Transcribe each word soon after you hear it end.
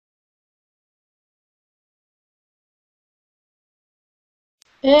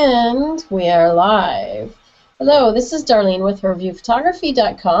And we are live. Hello, this is Darlene with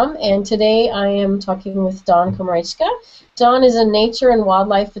reviewphotography.com, and today I am talking with Don Komarechka. Don is a nature and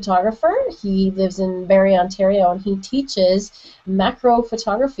wildlife photographer. He lives in Barrie, Ontario, and he teaches macro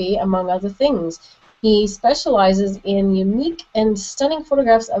photography, among other things. He specializes in unique and stunning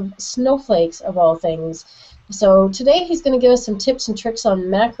photographs of snowflakes, of all things. So today he's going to give us some tips and tricks on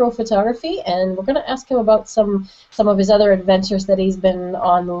macro photography, and we're going to ask him about some of his other adventures that he's been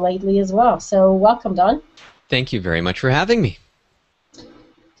on lately as well. So welcome, Don. Thank you very much for having me.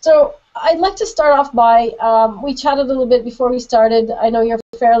 So I'd like to start off by, we chatted a little bit before we started. I know you're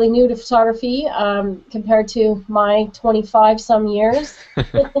fairly new to photography compared to my 25 some years.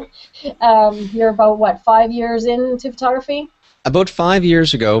 You're about, what, 5 years into photography? About 5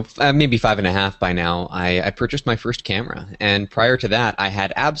 years ago, maybe 5.5 by now, I purchased my first camera. And prior to that, I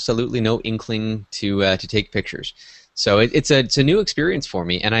had absolutely no inkling to take pictures. So it's a new experience for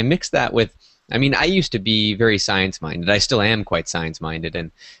me. And I mixed that with, I mean, I used to be very science-minded. I still am quite science-minded.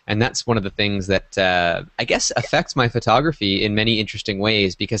 And that's one of the things that I guess affects my photography in many interesting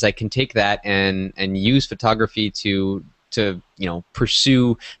ways, because I can take that and use photography to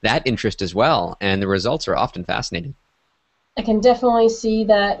pursue that interest as well. And the results are often fascinating. I can definitely see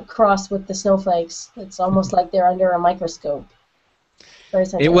that cross with the snowflakes. It's almost like they're under a microscope. Very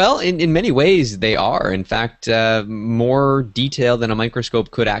scientific. Well, in many ways they are. In fact, more detail than a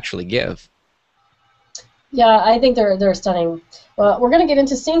microscope could actually give. Yeah, I think they're stunning. Well, we're going to get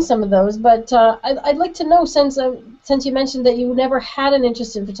into seeing some of those, but I'd like to know, since you mentioned that you never had an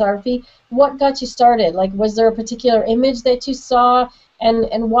interest in photography, what got you started? Like, was there a particular image that you saw,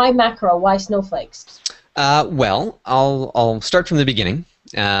 and why macro? Why snowflakes? Well, I'll start from the beginning.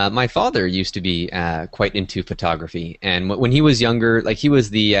 My father used to be quite into photography, and when he was younger, like he was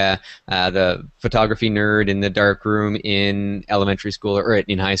the photography nerd in the dark room in elementary school, or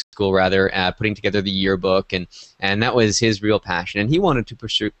in high school rather, putting together the yearbook, and that was his real passion, and he wanted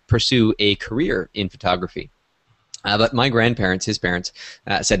to pursue a career in photography. But my grandparents, his parents,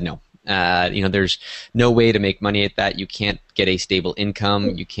 said no. There's no way to make money at that. You can't get a stable income.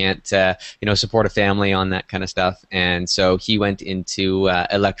 You can't, support a family on that kind of stuff. And so he went into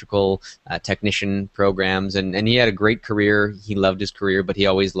electrical technician programs, and he had a great career. He loved his career, but he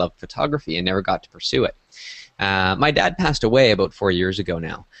always loved photography and never got to pursue it. My dad passed away about 4 years ago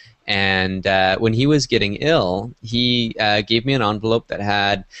now. And when he was getting ill, he gave me an envelope that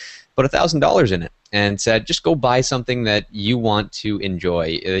had about $1,000 in it, and said, just go buy something that you want to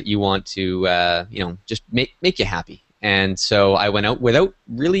enjoy, that you want to, just make you happy. And so I went out without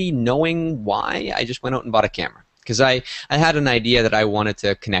really knowing why. I just went out and bought a camera, because I had an idea that I wanted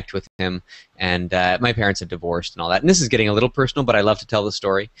to connect with him, and my parents had divorced and all that. And this is getting a little personal, but I love to tell the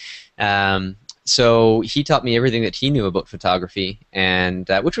story. So he taught me everything that he knew about photography, and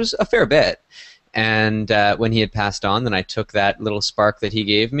which was a fair bit. And when he had passed on, then I took that little spark that he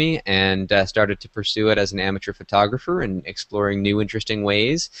gave me and started to pursue it as an amateur photographer and exploring new interesting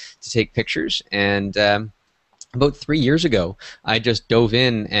ways to take pictures. And about 3 years ago, I just dove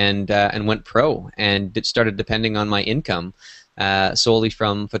in and went pro, and started depending on my income solely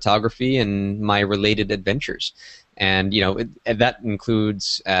from photography and my related adventures. And that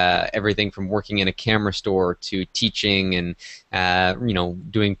includes everything from working in a camera store to teaching, and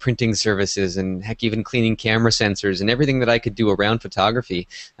doing printing services, and heck, even cleaning camera sensors, and everything that I could do around photography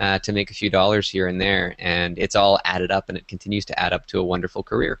to make a few dollars here and there. And it's all added up, and it continues to add up to a wonderful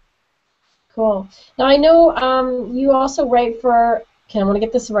career. Cool. Now I know you also write for, okay, I want to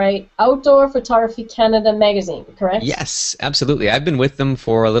get this right, Outdoor Photography Canada magazine, correct? Yes, absolutely. I've been with them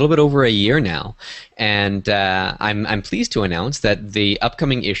for a little bit over a year now, and I'm pleased to announce that the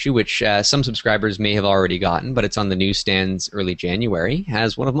upcoming issue, which some subscribers may have already gotten, but it's on the newsstands early January,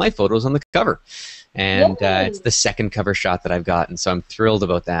 has one of my photos on the cover. And it's the second cover shot that I've gotten, so I'm thrilled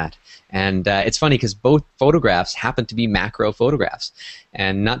about that. And it's funny because both photographs happen to be macro photographs,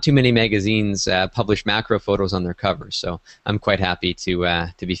 and not too many magazines publish macro photos on their covers, so I'm quite happy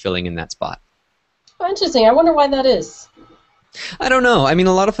to be filling in that spot. Oh, interesting. I wonder why that is. I don't know. I mean,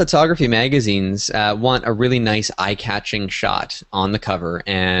 a lot of photography magazines want a really nice eye-catching shot on the cover,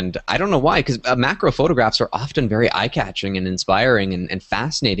 and I don't know why, because macro photographs are often very eye-catching and inspiring and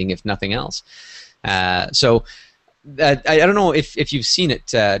fascinating, if nothing else. So I don't know if you've seen it,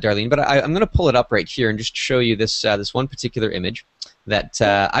 Darlene, but I'm going to pull it up right here and just show you this one particular image that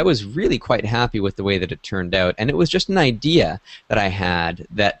I was really quite happy with the way that it turned out. And it was just an idea that I had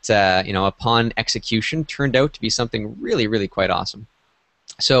that, upon execution turned out to be something really, really quite awesome.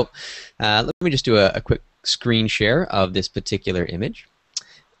 So let me just do a quick screen share of this particular image.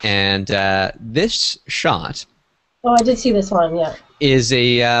 And this shot Oh, I did see this one, yeah. is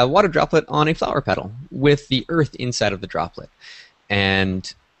a water droplet on a flower petal with the earth inside of the droplet.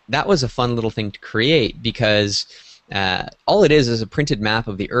 And that was a fun little thing to create because all it is a printed map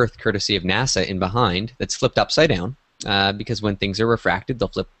of the earth courtesy of NASA in behind that's flipped upside down because when things are refracted,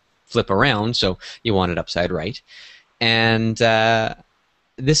 they'll flip around, so you want it upside right. And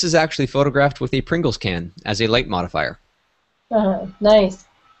this is actually photographed with a Pringles can as a light modifier. Nice.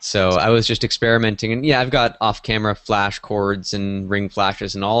 So I was just experimenting, and yeah, I've got off-camera flash cords and ring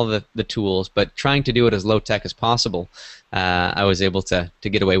flashes and all of the tools, but trying to do it as low-tech as possible, I was able to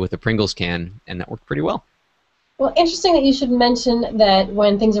get away with a Pringles can, and that worked pretty well. Well, interesting that you should mention that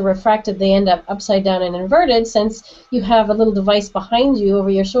when things are refracted, they end up upside down and inverted, since you have a little device behind you over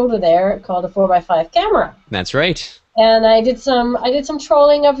your shoulder there called a 4x5 camera. That's right. And I did some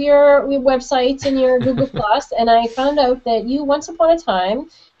trolling of your websites and your Google Plus, and I found out that you once upon a time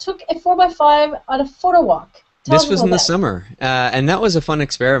took a 4x5 on a photo walk. This was in the summer, and that was a fun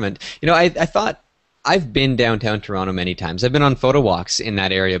experiment. You know, I thought I've been downtown Toronto many times. I've been on photo walks in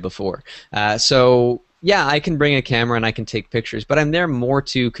that area before. So yeah, I can bring a camera and I can take pictures, but I'm there more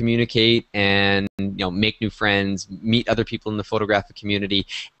to communicate and make new friends, meet other people in the photographic community,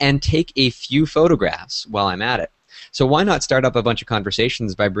 and take a few photographs while I'm at it. So why not start up a bunch of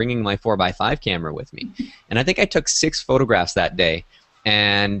conversations by bringing my 4x5 camera with me? And I think I took 6 photographs that day,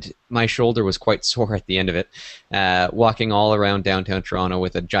 and my shoulder was quite sore at the end of it, walking all around downtown Toronto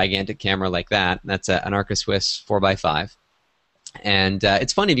with a gigantic camera like that. That's an Arca Swiss 4x5. And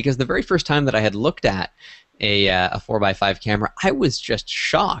it's funny because the very first time that I had looked at a 4x5 camera, I was just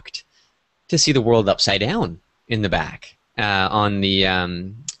shocked to see the world upside down in the back on the,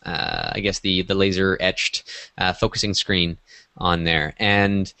 I guess, the laser etched focusing screen on there.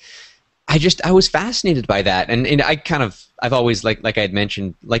 And I was fascinated by that, and I've always, like I had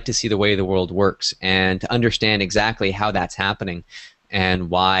mentioned, like to see the way the world works and to understand exactly how that's happening and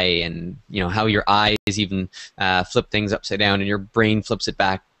why, and how your eyes even flip things upside down and your brain flips it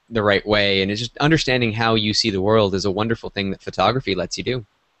back the right way, and it's just understanding how you see the world is a wonderful thing that photography lets you do.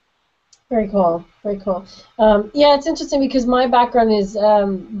 Very cool, very cool. Yeah, it's interesting because my background is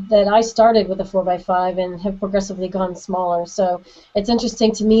that I started with a 4x5 and have progressively gone smaller. So it's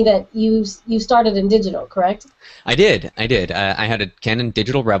interesting to me that you started in digital, correct? I did. I had a Canon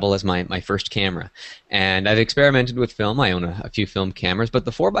Digital Rebel as my first camera, and I've experimented with film. I own a few film cameras, but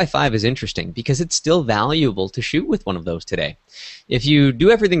the 4x5 is interesting because it's still valuable to shoot with one of those today. If you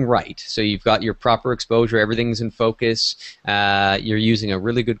do everything right, so you've got your proper exposure, everything's in focus, you're using a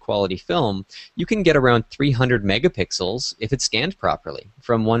really good quality film, you can get around 300 megapixels if it's scanned properly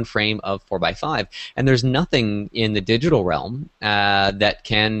from one frame of 4x5, and there's nothing in the digital realm that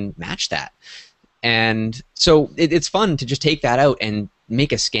can match that. And so it's fun to just take that out and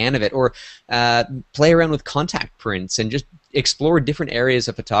make a scan of it, or play around with contact prints and just explore different areas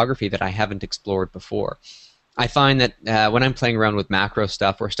of photography that I haven't explored before. I find that when I'm playing around with macro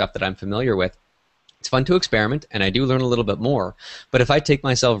stuff or stuff that I'm familiar with, it's fun to experiment, and I do learn a little bit more. But if I take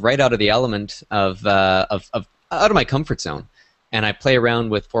myself right out of the element of out of my comfort zone, and I play around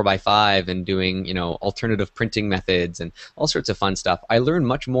with 4x5 and doing alternative printing methods and all sorts of fun stuff, I learn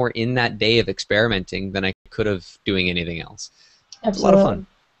much more in that day of experimenting than I could have doing anything else. Absolutely. It's a lot of fun.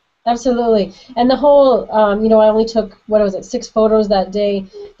 Absolutely. And the whole, I only took, 6 photos that day.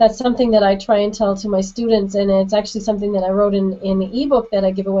 That's something that I try and tell to my students, and it's actually something that I wrote in the ebook that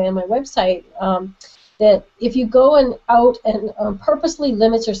I give away on my website, that if you go out and purposely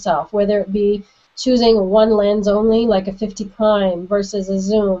limit yourself, whether it be choosing one lens only, like a 50 prime versus a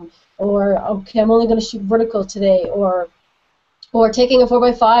zoom, or, okay, I'm only going to shoot vertical today, or taking a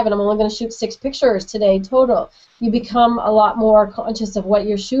 4x5 and I'm only going to shoot 6 pictures today total, you become a lot more conscious of what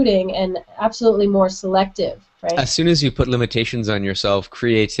you're shooting and absolutely more selective. Right? As soon as you put limitations on yourself,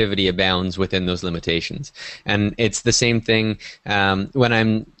 creativity abounds within those limitations, and it's the same thing when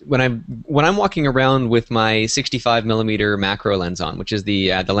I'm walking around with my 65mm macro lens on, which is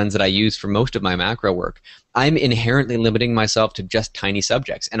the lens that I use for most of my macro work. I'm inherently limiting myself to just tiny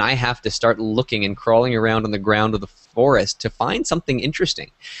subjects, and I have to start looking and crawling around on the ground of the forest to find something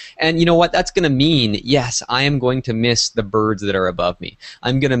interesting. And you know what that's going to mean? Yes, I am going to miss the birds that are above me.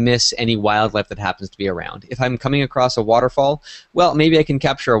 I'm going to miss any wildlife that happens to be around. If I'm coming across a waterfall, well, maybe I can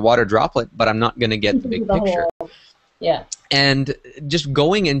capture a water droplet, but I'm not going to get the big picture. Yeah. And just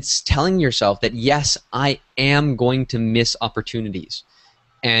going and telling yourself that, yes, I am going to miss opportunities,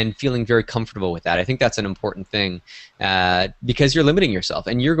 and feeling very comfortable with that. I think that's an important thing because you're limiting yourself,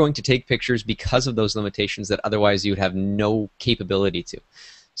 and you're going to take pictures because of those limitations that otherwise you would have no capability to.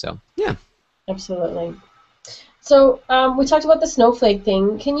 So, yeah. Absolutely. So we talked about the snowflake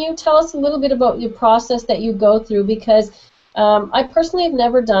thing. Can you tell us a little bit about your process that you go through? Because I personally have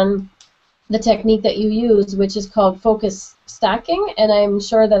never done the technique that you use, which is called focus stacking, and I'm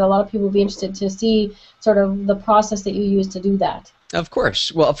sure that a lot of people will be interested to see sort of the process that you use to do that. Of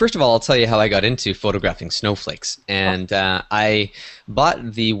course. Well, first of all, I'll tell you how I got into photographing snowflakes. And I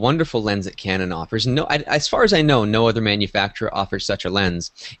bought the wonderful lens that Canon offers. No, as far as I know, no other manufacturer offers such a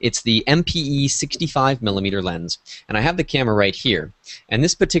lens. It's the MPE 65mm lens. And I have the camera right here. And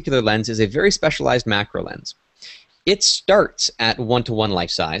this particular lens is a very specialized macro lens. It starts at 1:1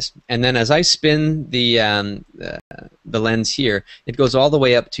 life size, and then as I spin the lens here, it goes all the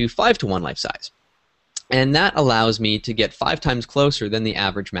way up to 5:1 life size. And that allows me to get 5 times closer than the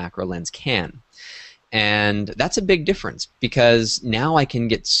average macro lens can. And that's a big difference because now I can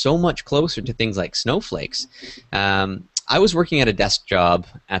get so much closer to things like snowflakes. I was working at a desk job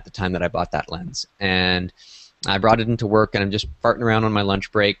at the time that I bought that lens, and I brought it into work, and I'm just farting around on my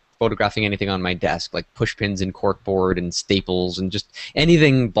lunch break, photographing anything on my desk, like push pins and corkboard and staples and just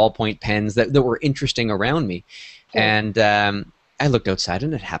anything, ballpoint pens that were interesting around me. Sure. And I looked outside,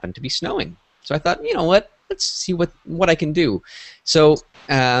 and it happened to be snowing. So I thought, you know what? Let's see what I can do. So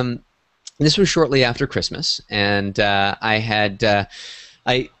this was shortly after Christmas, and my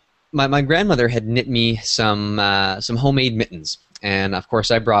grandmother had knit me some homemade mittens. And of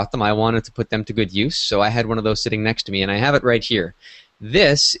course I brought them. I wanted to put them to good use, so I had one of those sitting next to me, and I have it right here.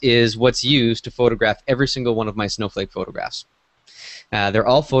 This is what's used to photograph every single one of my snowflake photographs. They're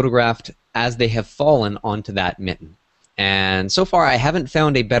all photographed as they have fallen onto that mitten. And so far I haven't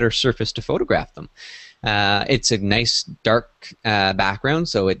found a better surface to photograph them. It's a nice dark background,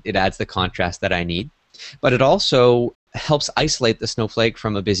 so it adds the contrast that I need. But it also helps isolate the snowflake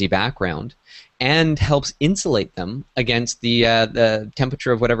from a busy background and helps insulate them against the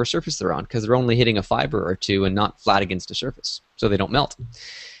temperature of whatever surface they're on, because they're only hitting a fiber or two and not flat against a surface, so they don't melt.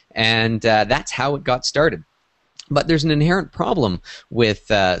 And that's how it got started. But there's an inherent problem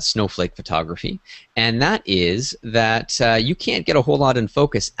with snowflake photography, and that is that you can't get a whole lot in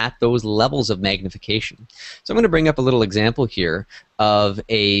focus at those levels of magnification. So I'm going to bring up a little example here of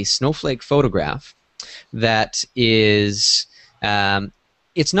a snowflake photograph that is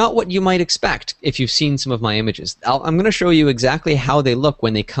it's not what you might expect if you've seen some of my images. I'm going to show you exactly how they look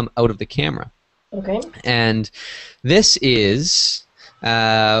when they come out of the camera. Okay. And this is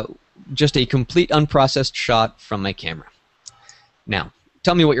just a complete unprocessed shot from my camera. Now,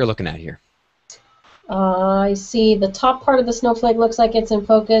 tell me what you're looking at here. I see the top part of the snowflake looks like it's in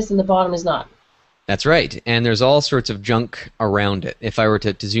focus and the bottom is not. That's right, and there's all sorts of junk around it. If I were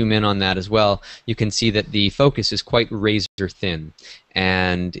to zoom in on that as well, you can see that the focus is quite razor thin.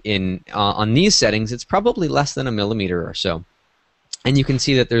 And on these settings, it's probably less than a millimeter or so. And you can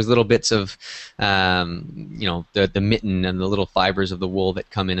see that there's little bits of, you know, the mitten and the little fibers of the wool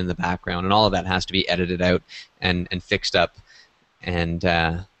that come in the background, and all of that has to be edited out and fixed up. And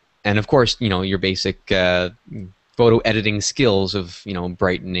of course, you know, your basic photo editing skills of, you know,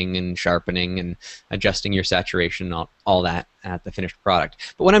 brightening and sharpening and adjusting your saturation, all that at the finished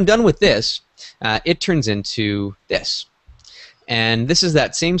product. But when I'm done with this, it turns into this. And this is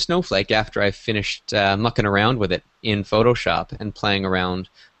that same snowflake after I've finished mucking around with it in Photoshop and playing around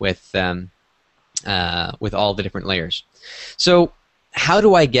with all the different layers. So how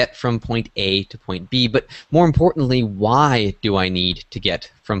do I get from point A to point B? But more importantly, why do I need to get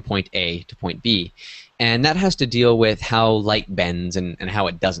from point A to point B? And that has to deal with how light bends and how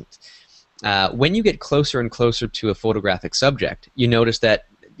it doesn't. When you get closer and closer to a photographic subject, you notice that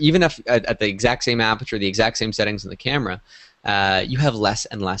even if at the exact same aperture, the exact same settings in the camera, you have less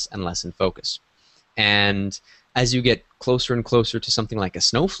and less and less in focus. And as you get closer and closer to something like a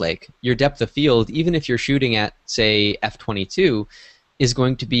snowflake, your depth of field, even if you're shooting at, say, f/22, is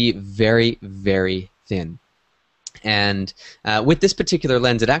going to be very, very thin. And with this particular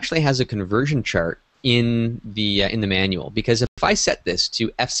lens, it actually has a conversion chart in the manual, because if I set this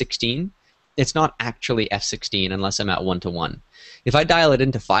to f/16, it's not actually f/16 unless I'm at 1:1. If I dial it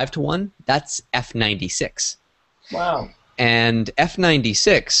into 5:1, that's f/96. Wow. And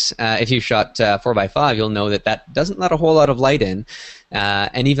f/96, if you shot 4x5, you'll know that doesn't let a whole lot of light in,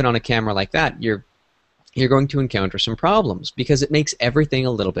 and even on a camera like that, you're going to encounter some problems because it makes everything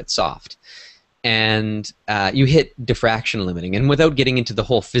a little bit soft. And you hit diffraction limiting. And without getting into the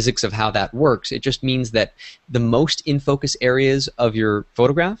whole physics of how that works, it just means that the most in-focus areas of your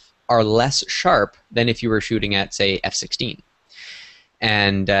photograph are less sharp than if you were shooting at, say, f/16.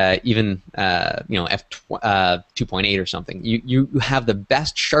 And even you know, f/2.8 or something. You have the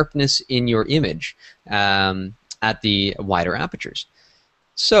best sharpness in your image at the wider apertures.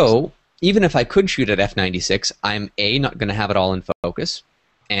 So even if I could shoot at f96, I'm A, not going to have it all in focus,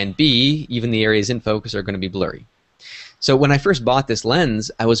 and B, even the areas in focus are going to be blurry. So when I first bought this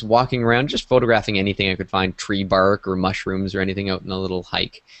lens, I was walking around just photographing anything I could find, tree bark or mushrooms or anything out in a little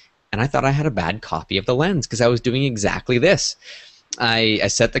hike. And I thought I had a bad copy of the lens because I was doing exactly this. I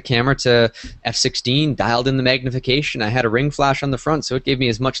set the camera to f16, dialed in the magnification. I had a ring flash on the front, so it gave me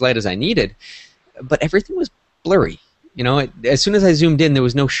as much light as I needed. But everything was blurry. You know, as soon as I zoomed in, there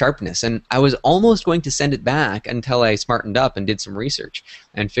was no sharpness. And I was almost going to send it back until I smartened up and did some research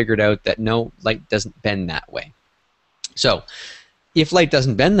and figured out that no, light doesn't bend that way. So, if light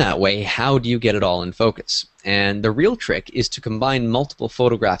doesn't bend that way, how do you get it all in focus? And the real trick is to combine multiple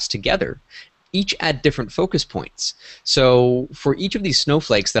photographs together, each at different focus points. So for each of these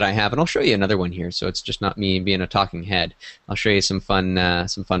snowflakes that I have, and I'll show you another one here, so it's just not me being a talking head. I'll show you some fun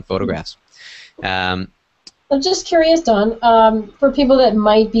photographs. I'm just curious, Don, for people that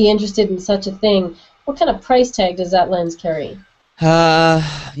might be interested in such a thing, what kind of price tag does that lens carry?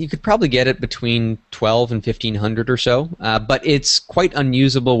 You could probably get it between $1,200 and $1,500 or so, but it's quite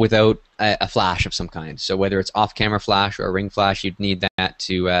unusable without a flash of some kind. So whether it's off-camera flash or a ring flash, you'd need that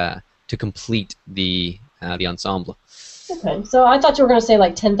to complete the ensemble. Okay, so I thought you were going to say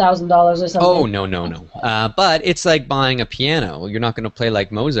like $10,000 or something. Oh, no. But it's like buying a piano. You're not going to play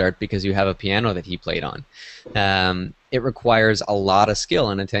like Mozart because you have a piano that he played on. It requires a lot of skill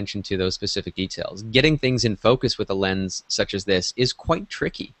and attention to those specific details. Getting things in focus with a lens such as this is quite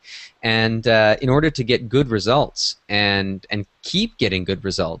tricky. And in order to get good results and keep getting good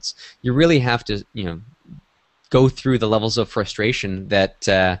results, you really have to, go through the levels of frustration that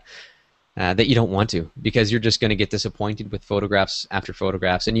you don't want to, because you're just going to get disappointed with photographs after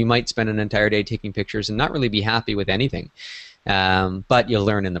photographs, and you might spend an entire day taking pictures and not really be happy with anything. But you'll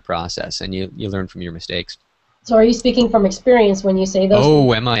learn in the process, and you learn from your mistakes. So are you speaking from experience when you say those Oh,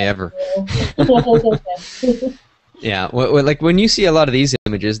 things? am I ever. Yeah, like when you see a lot of these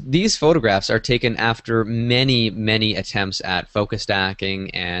images, these photographs are taken after many attempts at focus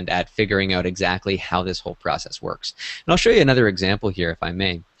stacking and at figuring out exactly how this whole process works. And I'll show you another example here, if I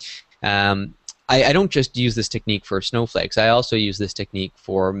may. I don't just use this technique for snowflakes. I also use this technique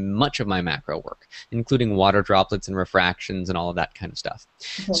for much of my macro work, including water droplets and refractions and all of that kind of stuff.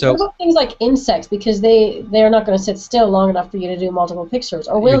 Okay. So, what about things like insects? Because they're not going to sit still long enough for you to do multiple pictures,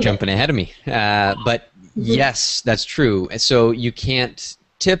 or will you're they? jumping ahead of me. But yes, that's true. So you can't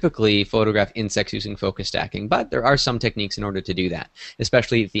typically photograph insects using focus stacking, but there are some techniques in order to do that,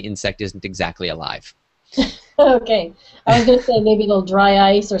 especially if the insect isn't exactly alive. Okay, I was going to say maybe a little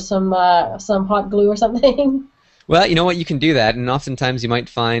dry ice or some hot glue or something. Well, you know what, you can do that, and oftentimes you might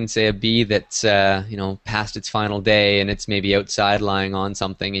find, say, a bee that's past its final day, and it's maybe outside lying on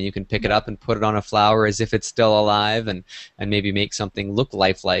something, and you can pick it up and put it on a flower as if it's still alive, and maybe make something look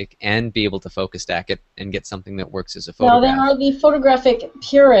lifelike, and be able to focus stack it and get something that works as a photograph. Now, there are the photographic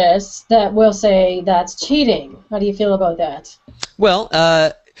purists that will say that's cheating. How do you feel about that? Well,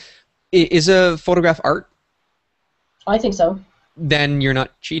 is a photograph art? I think so. Then you're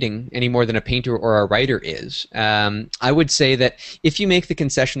not cheating any more than a painter or a writer is. I would say that if you make the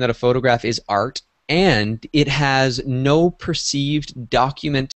concession that a photograph is art and it has no perceived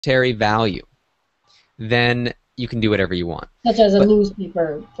documentary value, then you can do whatever you want. Such as a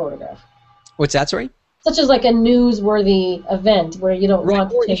newspaper photograph. What's that, sorry? Such as like a newsworthy event where you don't want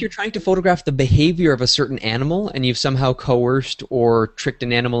to Or take... if you're trying to photograph the behavior of a certain animal and you've somehow coerced or tricked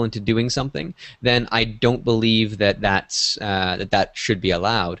an animal into doing something, then I don't believe that that should be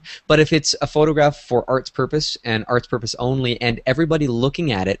allowed. But if it's a photograph for art's purpose and art's purpose only, and everybody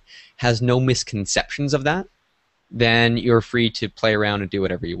looking at it has no misconceptions of that, then you're free to play around and do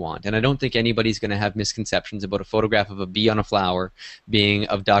whatever you want. And I don't think anybody's going to have misconceptions about a photograph of a bee on a flower being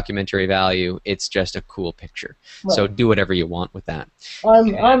of documentary value. It's just a cool picture. Right. So do whatever you want with that.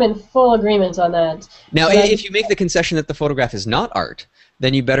 I'm in full agreement on that. Now, if you make the concession that the photograph is not art,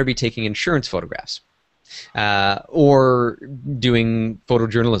 then you better be taking insurance photographs. Or doing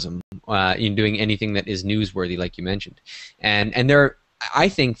photojournalism, doing anything that is newsworthy, like you mentioned. And I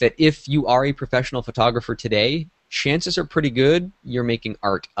think that if you are a professional photographer today, chances are pretty good you're making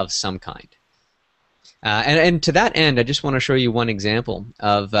art of some kind. And to that end, I just want to show you one example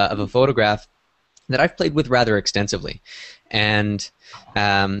of a photograph that I've played with rather extensively. And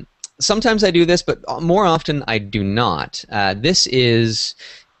sometimes I do this, but more often I do not. This is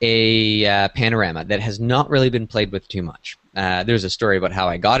a panorama that has not really been played with too much. There's a story about how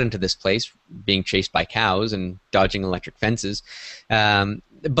I got into this place, being chased by cows and dodging electric fences.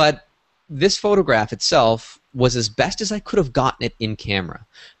 But this photograph itself was as best as I could have gotten it in camera.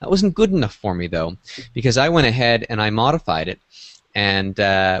 That wasn't good enough for me, though, because I went ahead and I modified it. and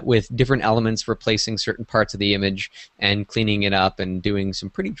with different elements replacing certain parts of the image and cleaning it up and doing some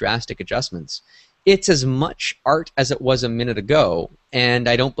pretty drastic adjustments. It's as much art as it was a minute ago, and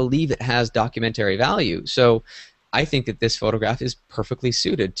I don't believe it has documentary value. So I think that this photograph is perfectly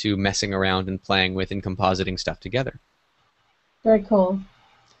suited to messing around and playing with and compositing stuff together. Very cool.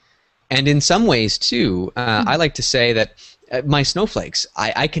 And in some ways, too, I like to say that my snowflakes,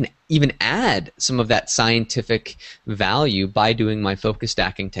 I can even add some of that scientific value by doing my focus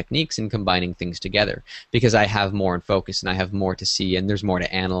stacking techniques and combining things together, because I have more in focus and I have more to see and there's more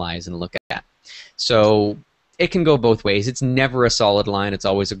to analyze and look at. So it can go both ways. It's never a solid line. It's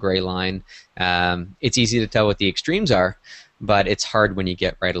always a gray line. It's easy to tell what the extremes are, but it's hard when you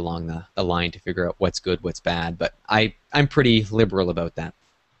get right along the line to figure out what's good, what's bad. But I'm pretty liberal about that.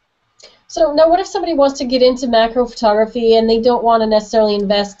 So now what if somebody wants to get into macro photography and they don't want to necessarily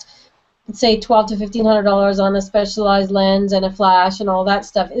invest, let's say, $1,200 to $1,500 on a specialized lens and a flash and all that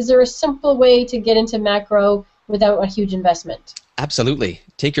stuff? Is there a simple way to get into macro without a huge investment? Absolutely.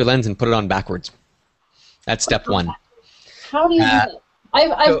 Take your lens and put it on backwards. That's step one. How do you do that?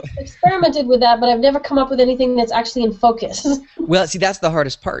 I've experimented with that, but I've never come up with anything that's actually in focus. Well, see, that's the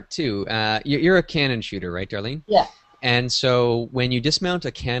hardest part, too. You're a Canon shooter, right, Darlene? Yeah. And so when you dismount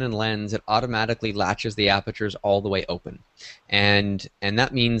a Canon lens, it automatically latches the apertures all the way open. And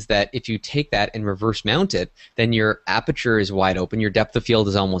that means that if you take that and reverse mount it, then your aperture is wide open, your depth of field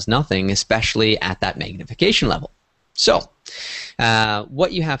is almost nothing, especially at that magnification level. So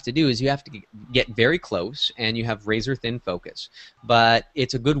what you have to do is you have to get very close and you have razor thin focus. But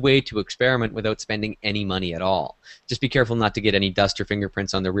it's a good way to experiment without spending any money at all. Just be careful not to get any dust or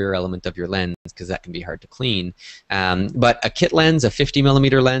fingerprints on the rear element of your lens, because that can be hard to clean. But a kit lens, a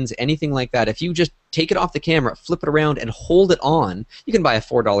 50mm lens, anything like that, if you just take it off the camera, flip it around, and hold it on, you can buy a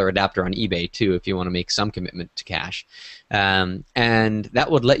 $4 adapter on eBay too if you want to make some commitment to cash. And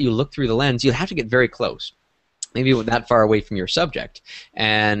that would let you look through the lens. You'll have to get very close, maybe that far away from your subject,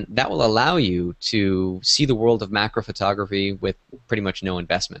 and that will allow you to see the world of macro photography with pretty much no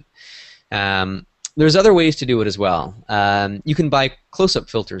investment. There's other ways to do it as well. You can buy close-up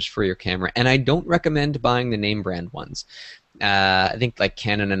filters for your camera, and I don't recommend buying the name brand ones. I think like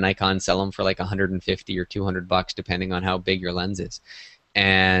Canon and Nikon sell them for like $150 or $200 depending on how big your lens is.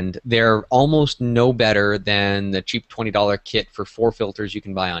 And they're almost no better than the cheap $20 kit for 4 filters you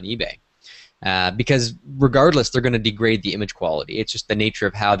can buy on eBay. Because regardless, they're going to degrade the image quality. It's just the nature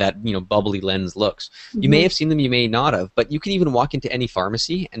of how that bubbly lens looks. You may have seen them, you may not have, but you can even walk into any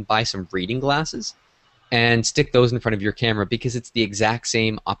pharmacy and buy some reading glasses and stick those in front of your camera, because it's the exact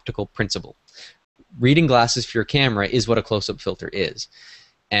same optical principle. Reading glasses for your camera is what a close-up filter is.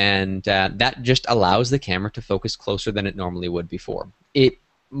 And that just allows the camera to focus closer than it normally would before. It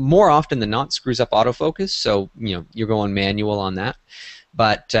more often than not screws up autofocus, so you're going manual on that.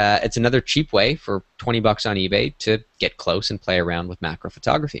 But it's another cheap way for $20 on eBay to get close and play around with macro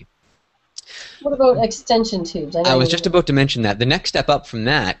photography. What about extension tubes? I was just about to mention that. The next step up from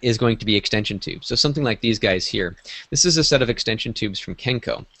that is going to be extension tubes. So something like these guys here. This is a set of extension tubes from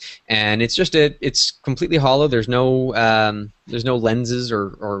Kenko, and it's completely hollow. There's no lenses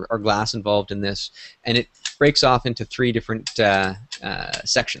or glass involved in this, and it breaks off into 3 different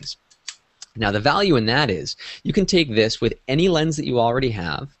sections. Now, the value in that is you can take this with any lens that you already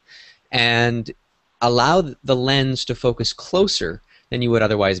have and allow the lens to focus closer than you would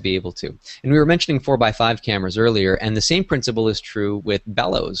otherwise be able to. And we were mentioning 4x5 cameras earlier, and the same principle is true with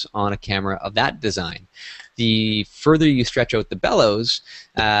bellows on a camera of that design. The further you stretch out the bellows,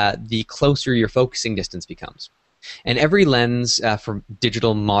 the closer your focusing distance becomes. And every lens for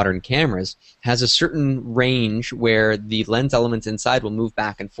digital modern cameras has a certain range where the lens elements inside will move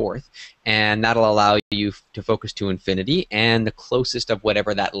back and forth, and that'll allow you to focus to infinity and the closest of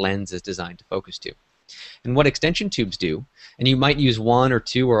whatever that lens is designed to focus to. And what extension tubes do, and you might use 1 or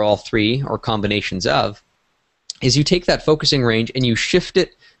 2 or all 3 or combinations of, is you take that focusing range and you shift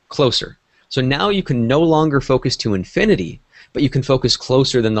it closer. So now you can no longer focus to infinity, but you can focus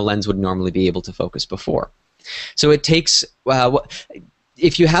closer than the lens would normally be able to focus before. So it takes,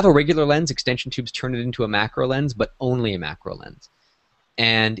 if you have a regular lens, extension tubes turn it into a macro lens, but only a macro lens.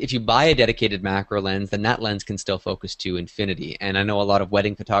 And if you buy a dedicated macro lens, then that lens can still focus to infinity. And I know a lot of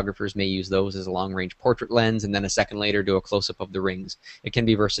wedding photographers may use those as a long-range portrait lens and then a second later do a close-up of the rings. It can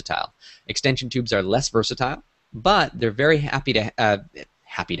be versatile. Extension tubes are less versatile, but they're very happy to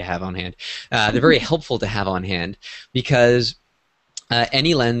have on hand. They're very helpful to have on hand, because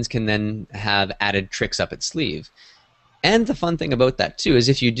any lens can then have added tricks up its sleeve. And the fun thing about that too is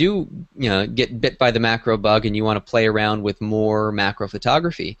if you do, get bit by the macro bug and you want to play around with more macro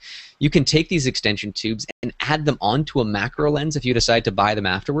photography, you can take these extension tubes and add them onto a macro lens if you decide to buy them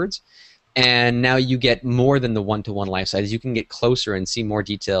afterwards. And now you get more than the one-to-one life size. You can get closer and see more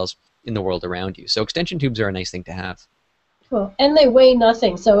details in the world around you. So extension tubes are a nice thing to have. Cool. And they weigh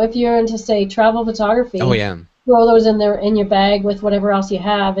nothing. So if you're into, say, travel photography, oh yeah, throw those in your bag with whatever else you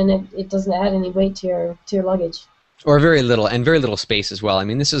have, and it doesn't add any weight to your luggage. Or very little space as well. I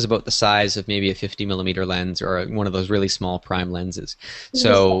mean, this is about the size of maybe a 50mm lens or one of those really small prime lenses.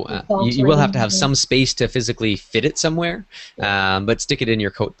 So you will have to have some space to physically fit it somewhere, but stick it in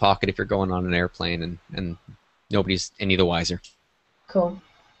your coat pocket if you're going on an airplane, and nobody's any the wiser. Cool.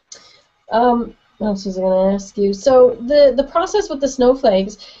 What else was I going to ask you? So the process with the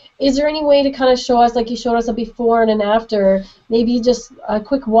snowflakes, is there any way to kind of show us, like you showed us a before and an after, maybe just a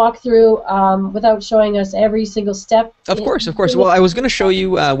quick walkthrough without showing us every single step? Of course. Well, I was going to show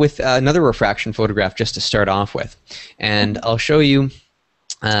you with another refraction photograph just to start off with. And I'll show you,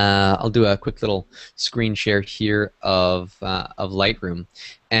 I'll do a quick little screen share here of Lightroom.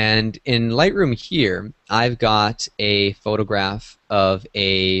 And in Lightroom here, I've got a photograph of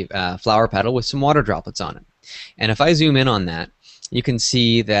a flower petal with some water droplets on it. And if I zoom in on that, you can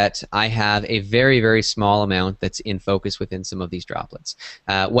see that I have a very, very small amount that's in focus within some of these droplets.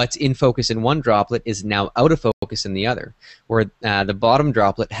 What's in focus in one droplet is now out of focus in the other, where the bottom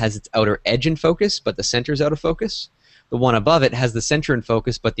droplet has its outer edge in focus, but the center is out of focus. The one above it has the center in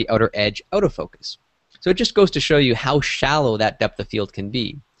focus, but the outer edge out of focus. So it just goes to show you how shallow that depth of field can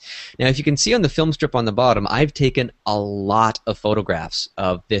be. Now, if you can see on the film strip on the bottom, I've taken a lot of photographs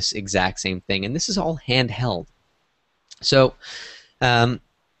of this exact same thing, and this is all handheld. So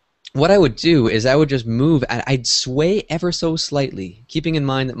what I would do is I would just move, I'd sway ever so slightly, keeping in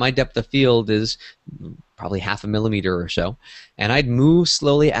mind that my depth of field is probably 0.5 millimeter or so, and I'd move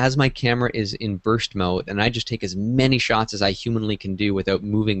slowly as my camera is in burst mode, and I'd just take as many shots as I humanly can do without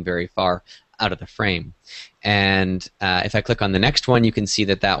moving very far out of the frame. And if I click on the next one, you can see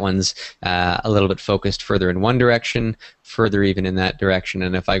that that one's a little bit focused further in one direction, further even in that direction,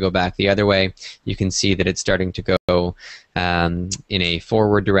 and if I go back the other way, you can see that it's starting to go in a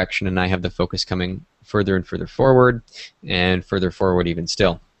forward direction, and I have the focus coming further and further forward, and further forward even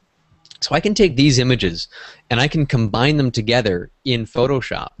still. So I can take these images and I can combine them together in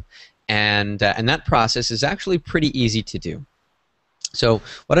Photoshop, and that process is actually pretty easy to do. So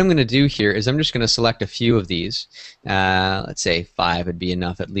what I'm going to do here is I'm just going to select a few of these. Let's say 5 would be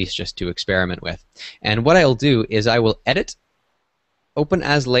enough, at least, just to experiment with. And what I'll do is I will edit, open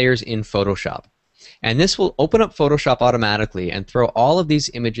as layers in Photoshop. And this will open up Photoshop automatically and throw all of these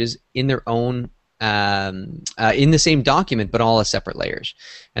images in their own, in the same document, but all as separate layers.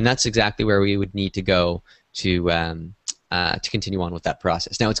 And that's exactly where we would need to go to continue on with that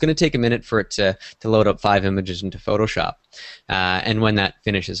process. Now, it's going to take a minute for it to load up 5 images into Photoshop. And when that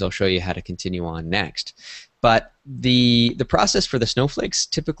finishes, I'll show you how to continue on next. But the process for the snowflakes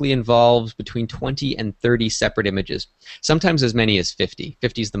typically involves between 20 and 30 separate images, sometimes as many as 50.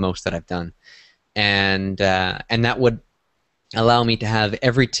 50 is the most that I've done. And that would allow me to have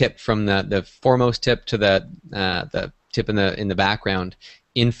every tip from the foremost tip to the tip in the background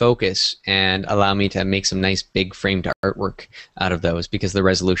in focus, and allow me to make some nice big framed artwork out of those because the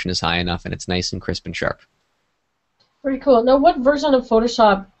resolution is high enough and it's nice and crisp and sharp. Very cool. Now, what version of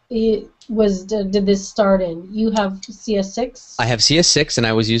Photoshop did this start in? You have CS6? I have CS6, and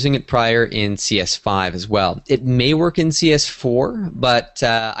I was using it prior in CS5 as well. It may work in CS4, but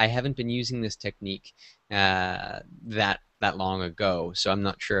I haven't been using this technique that long ago, so I'm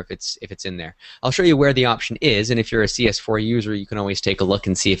not sure if it's in there. I'll show you where the option is, and if you're a CS4 user, you can always take a look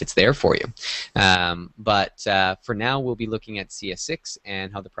and see if it's there for you. But for now, we'll be looking at CS6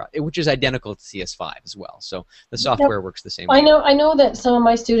 and how which is identical to CS5 as well. So the software works the same way. I know that some of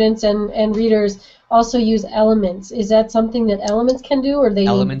my students and readers also use Elements. Is that something that Elements can do, or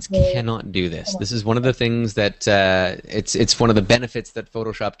Elements cannot do this. This is one of the things that it's one of the benefits that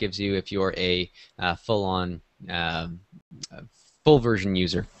Photoshop gives you if you're a full-on full version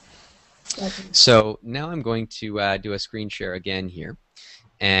user. Okay. So now I'm going to do a screen share again here,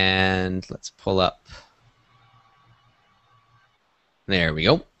 and let's pull up. There we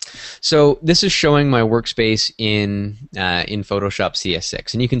go. So this is showing my workspace in Photoshop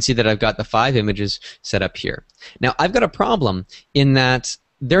CS6, and you can see that I've got the 5 images set up here. Now I've got a problem in that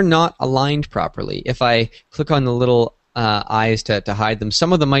they're not aligned properly. If I click on the little eyes to hide them,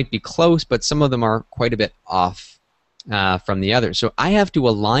 some of them might be close, but some of them are quite a bit off from the others. So I have to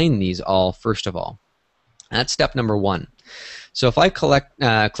align these all first of all. That's step number 1. So if I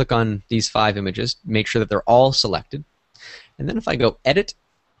click on these 5 images, make sure that they're all selected. And then if I go Edit,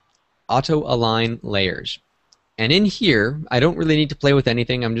 Auto Align Layers. And in here, I don't really need to play with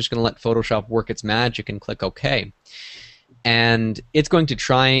anything. I'm just going to let Photoshop work its magic and click OK. And it's going to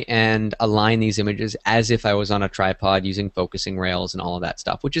try and align these images as if I was on a tripod using focusing rails and all of that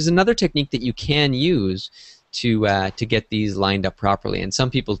stuff, which is another technique that you can use to get these lined up properly. And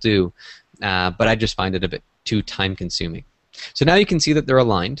some people do, but I just find it a bit too time-consuming. So now you can see that they're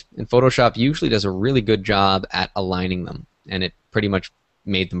aligned, and Photoshop usually does a really good job at aligning them, and it pretty much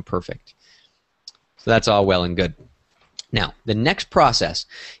made them perfect. So that's all well and good. Now, the next process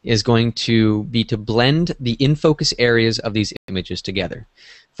is going to be to blend the in-focus areas of these images together.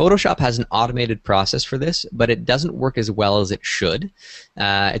 Photoshop has an automated process for this, but it doesn't work as well as it should.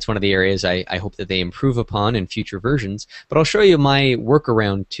 It's one of the areas I hope that they improve upon in future versions, but I'll show you my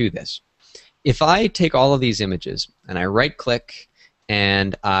workaround to this. If I take all of these images and I right-click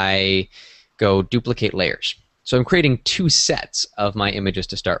and I go Duplicate Layers, so I'm creating two sets of my images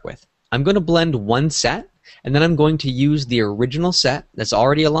to start with. I'm going to blend one set, and then I'm going to use the original set that's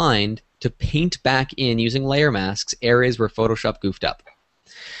already aligned to paint back in, using layer masks, areas where Photoshop goofed up.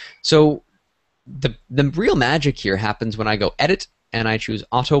 So the real magic here happens when I go Edit and I choose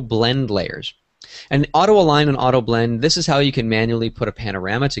Auto Blend Layers. And Auto Align and Auto Blend, this is how you can manually put a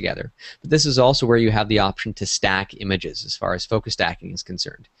panorama together. But this is also where you have the option to stack images as far as focus stacking is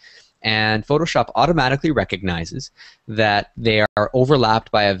concerned. And Photoshop automatically recognizes that they are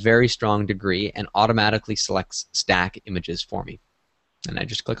overlapped by a very strong degree and automatically selects stack images for me. And I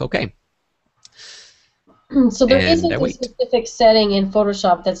just click OK. So there isn't a specific setting in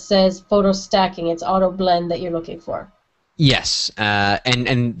Photoshop that says photo stacking. It's auto blend that you're looking for. Yes,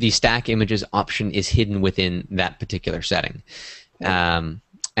 and the stack images option is hidden within that particular setting.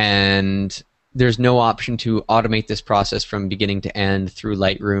 And there's no option to automate this process from beginning to end through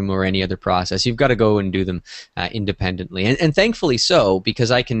Lightroom or any other process. You've got to go and do them independently. And thankfully so,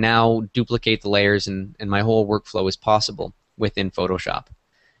 because I can now duplicate the layers and my whole workflow is possible within Photoshop.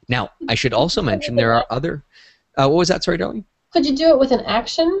 Now, I should also mention there are other... what was that? Sorry, darling? Could you do it with an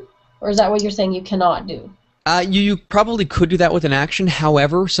action? Or is that what you're saying you cannot do? You probably could do that with an action.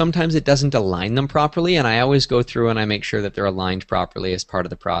 However, sometimes it doesn't align them properly, and I always go through and I make sure that they're aligned properly as part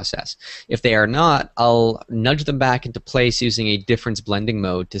of the process. If they are not, I'll nudge them back into place using a difference blending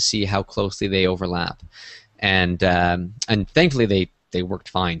mode to see how closely they overlap. And thankfully they worked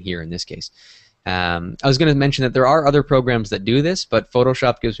fine here in this case. I was going to mention that there are other programs that do this, but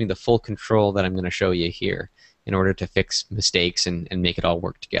Photoshop gives me the full control that I'm going to show you here in order to fix mistakes and make it all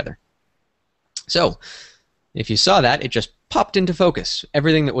work together. So, if you saw that, it just popped into focus.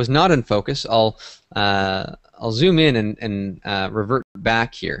 Everything that was not in focus, I'll zoom in and revert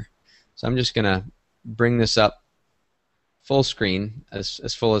back here. So I'm just going to bring this up full screen,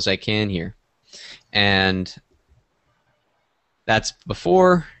 as full as I can here. And that's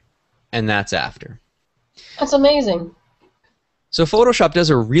before, and that's after. That's amazing. So Photoshop does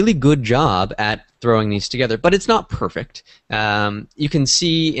a really good job at throwing these together, but it's not perfect. You can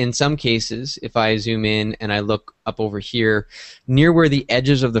see in some cases, if I zoom in and I look up over here, near where the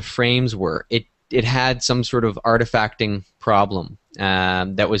edges of the frames were, it had some sort of artifacting problem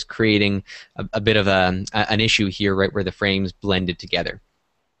that was creating a bit of an issue here, right where the frames blended together,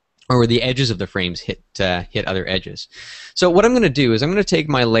 or where the edges of the frames hit other edges. So what I'm going to do is I'm going to take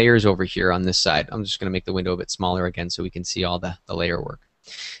my layers over here on this side. I'm just going to make the window a bit smaller again so we can see all the layer work.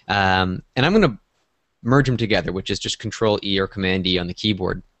 And I'm going to merge them together, which is just Control-E or Command-E on the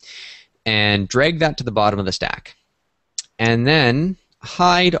keyboard, and drag that to the bottom of the stack. And then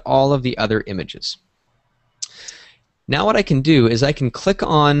hide all of the other images. Now what I can do is I can click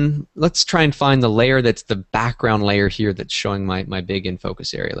on, let's try and find the layer that's the background layer here that's showing my big in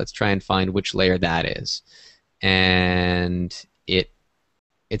focus area. Let's try and find which layer that is. And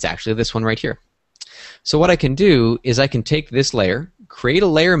it's actually this one right here. So what I can do is I can take this layer, create a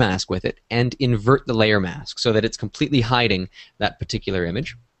layer mask with it, and invert the layer mask so that it's completely hiding that particular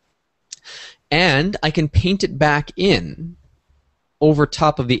image. And I can paint it back in over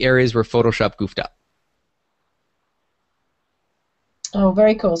top of the areas where Photoshop goofed up. Oh,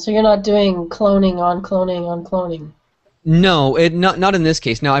 very cool. So you're not doing cloning on cloning on cloning. No, not in this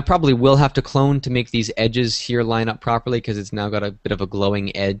case. Now I probably will have to clone to make these edges here line up properly because it's now got a bit of a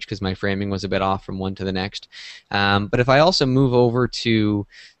glowing edge because my framing was a bit off from one to the next. But if I also move over to,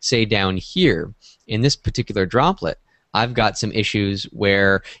 say, down here, in this particular droplet, I've got some issues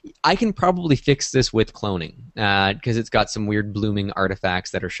where I can probably fix this with cloning because it's got some weird blooming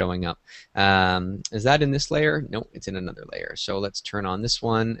artifacts that are showing up. Is that in this layer? No, it's in another layer. So let's turn on this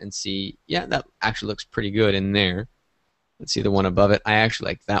one and see. Yeah, that actually looks pretty good in there. Let's see the one above it. I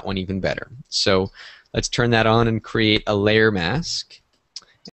actually like that one even better. So Let's turn that on and create a layer mask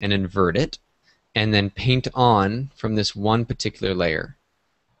and invert it, and then paint on from this one particular layer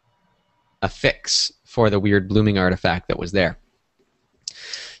a fix for the weird blooming artifact that was there.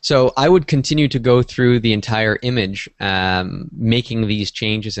 So I would continue to go through the entire image, making these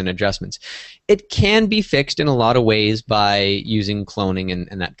changes and adjustments. It can be fixed in a lot of ways by using cloning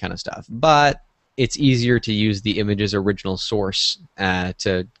and that kind of stuff, but it's easier to use the image's original source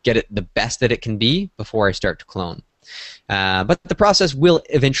to get it the best that it can be before I start to clone. But the process will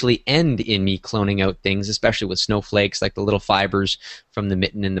eventually end in me cloning out things, especially with snowflakes, like the little fibers from the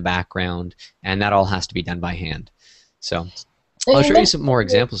mitten in the background, and that all has to be done by hand. So I'll show you some more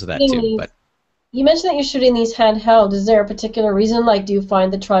examples of that too. But you mentioned that you're shooting these handheld. Is there a particular reason? Like, do you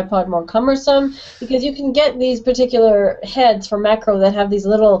find the tripod more cumbersome? Because you can get these particular heads for macro that have these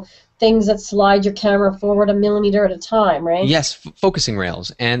little things that slide your camera forward a millimeter at a time, right? Yes, focusing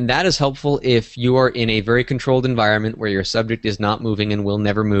rails. And that is helpful if you are in a very controlled environment where your subject is not moving and will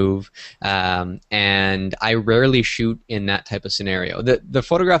never move. And I rarely shoot in that type of scenario. The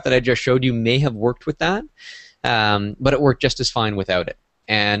photograph that I just showed you may have worked with that, but it worked just as fine without it.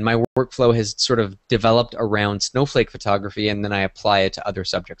 And my workflow has sort of developed around snowflake photography, and then I apply it to other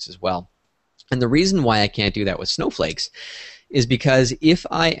subjects as well. And the reason why I can't do that with snowflakes is because if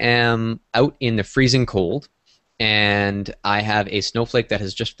I am out in the freezing cold and I have a snowflake that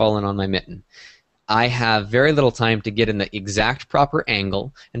has just fallen on my mitten, I have very little time to get in the exact proper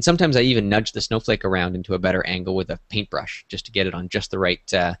angle, and sometimes I even nudge the snowflake around into a better angle with a paintbrush just to get it on just the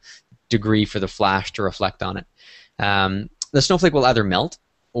right degree for the flash to reflect on it. The snowflake will either melt,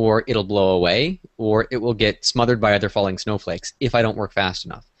 or it'll blow away, or it will get smothered by other falling snowflakes if I don't work fast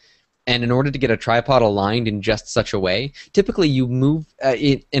enough. And in order to get a tripod aligned in just such a way, typically you move,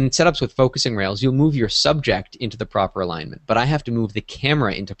 in setups with focusing rails, you'll move your subject into the proper alignment. But I have to move the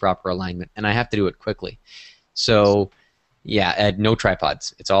camera into proper alignment, and I have to do it quickly. So, yeah, no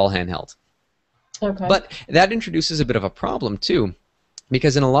tripods. It's all handheld. Okay. But that introduces a bit of a problem, too.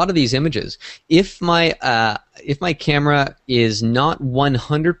 Because in a lot of these images, if my camera is not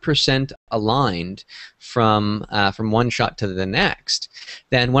 100% aligned from one shot to the next,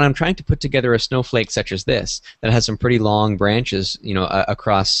 then when I'm trying to put together a snowflake such as this that has some pretty long branches,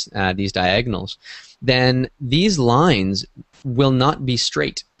 across these diagonals, then these lines will not be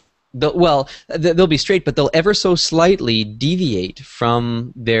straight. They'll be straight, but they'll ever so slightly deviate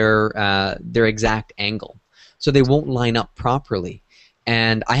from their exact angle, so they won't line up properly.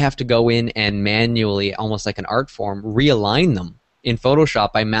 And I have to go in and manually, almost like an art form, realign them in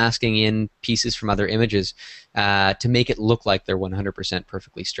Photoshop by masking in pieces from other images to make it look like they're 100%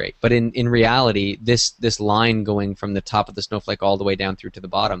 perfectly straight. But in reality, this line going from the top of the snowflake all the way down through to the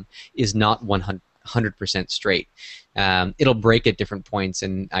bottom is not 100% straight. It'll break at different points,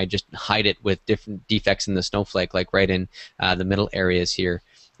 and I just hide it with different defects in the snowflake, like right in the middle areas here.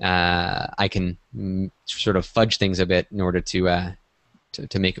 I can sort of fudge things a bit in order to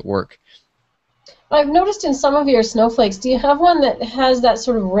make it work. I've noticed in some of your snowflakes, do you have one that has that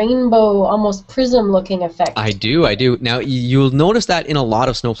sort of rainbow, almost prism-looking effect? I do. Now, you'll notice that in a lot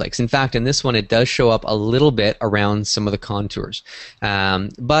of snowflakes. In fact, in this one, it does show up a little bit around some of the contours.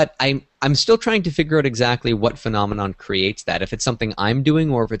 But I'm still trying to figure out exactly what phenomenon creates that, if it's something I'm doing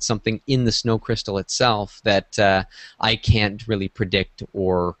or if it's something in the snow crystal itself that I can't really predict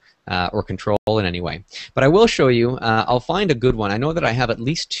or control in any way. But I will show you, I'll find a good one. I know that I have at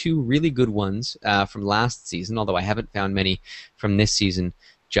least 2 really good ones from last season, although I haven't found many from this season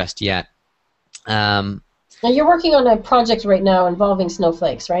just yet. Now you're working on a project right now involving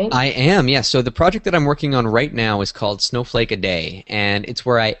snowflakes, right? I am, yes. So the project that I'm working on right now is called Snowflake a Day, and it's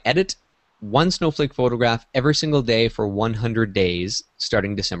where I edit one snowflake photograph every single day for 100 days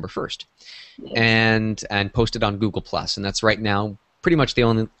starting December 1st. Nice. And post it on Google+, and that's right now pretty much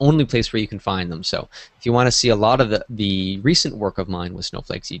the only place where you can find them. So if you want to see a lot of the recent work of mine with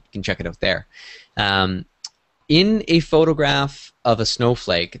snowflakes, you can check it out there. In a photograph of a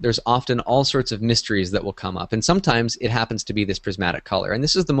snowflake, there's often all sorts of mysteries that will come up, and sometimes it happens to be this prismatic color. And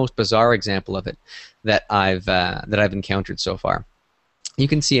this is the most bizarre example of it that I've encountered so far. You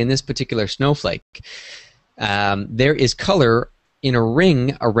can see in this particular snowflake, there is color in a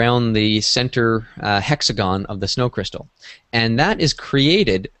ring around the center hexagon of the snow crystal. And that is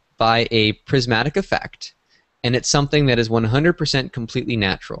created by a prismatic effect, and it's something that is 100% completely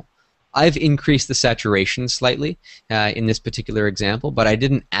natural. I've increased the saturation slightly in this particular example, but I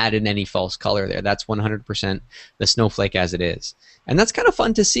didn't add in any false color there. That's 100% the snowflake as it is. And that's kind of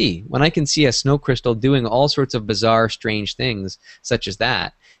fun to see. When I can see a snow crystal doing all sorts of bizarre, strange things such as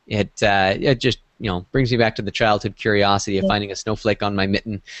that, it just brings me back to the childhood curiosity of finding a snowflake on my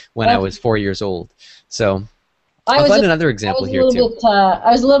mitten when I was 4 years old. So I'll find another example here too.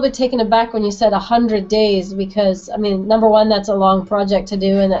 I was a little bit taken aback when you said 100 days because, I mean, number one, that's a long project to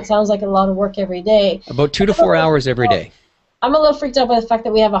do, and that sounds like a lot of work every day. About 2 to 4 hours every day. I'm a little freaked out by the fact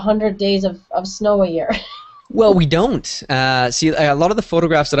that we have 100 days of snow a year. Well, we don't. See, a lot of the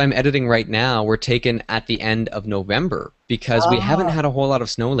photographs that I'm editing right now were taken at the end of November because we haven't had a whole lot of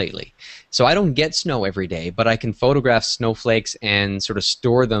snow lately. So I don't get snow every day, but I can photograph snowflakes and sort of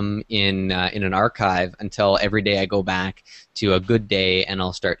store them in an archive until every day I go back to a good day and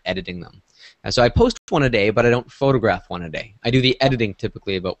I'll start editing them. So I post one a day, but I don't photograph one a day. I do the editing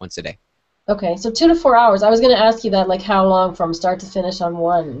typically about once a day. Okay, so 2 to 4 hours. I was going to ask you that, like how long from start to finish on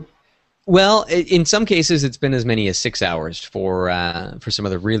one? Well, in some cases, it's been as many as 6 hours for some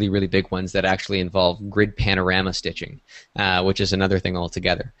of the really, really big ones that actually involve grid panorama stitching, which is another thing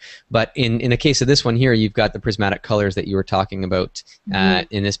altogether. But in a case of this one here, you've got the prismatic colors that you were talking about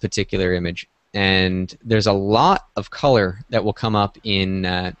in this particular image, and there's a lot of color that will come up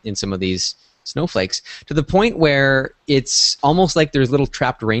in some of these snowflakes to the point where it's almost like there's little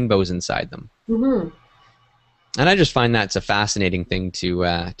trapped rainbows inside them. Mm-hmm. And I just find that's a fascinating thing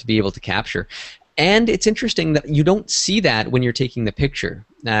to be able to capture. And it's interesting that you don't see that when you're taking the picture.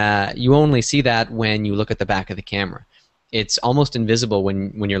 You only see that when you look at the back of the camera. It's almost invisible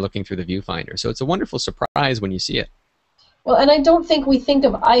when you're looking through the viewfinder. So it's a wonderful surprise when you see it. Well, and I don't think we think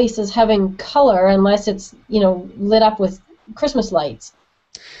of ice as having color unless it's, lit up with Christmas lights.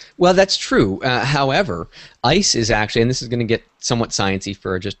 Well, that's true. However, ice is actually, and this is going to get somewhat sciencey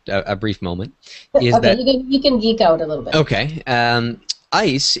for just a brief moment, is okay, that you can geek out a little bit. Okay,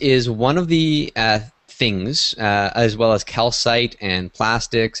 ice is one of the things, as well as calcite and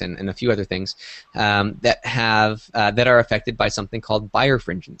plastics and a few other things that are affected by something called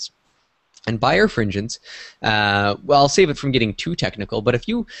birefringence. And birefringence, well, I'll save it from getting too technical, but if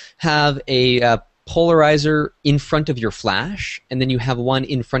you have a polarizer in front of your flash, and then you have one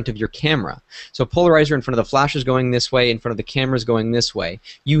in front of your camera. So polarizer in front of the flash is going this way, in front of the camera is going this way.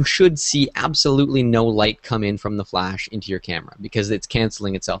 You should see absolutely no light come in from the flash into your camera because it's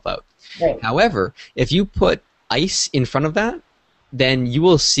canceling itself out. Right. However, if you put ice in front of that, then you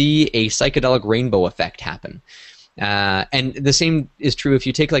will see a psychedelic rainbow effect happen. And the same is true if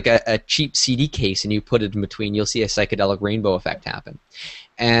you take like a cheap CD case and you put it in between, you'll see a psychedelic rainbow effect happen.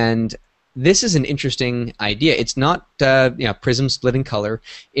 And this is an interesting idea. It's not prism splitting color.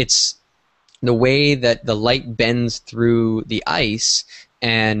 It's the way that the light bends through the ice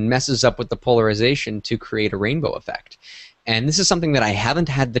and messes up with the polarization to create a rainbow effect. And this is something that I haven't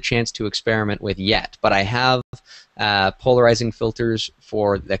had the chance to experiment with yet, but I have polarizing filters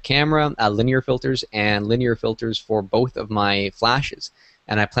for the camera, linear filters, and linear filters for both of my flashes.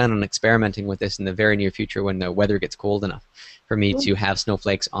 And I plan on experimenting with this in the very near future when the weather gets cold enough for me to have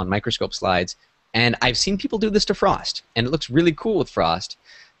snowflakes on microscope slides. And I've seen people do this to frost, and it looks really cool with frost,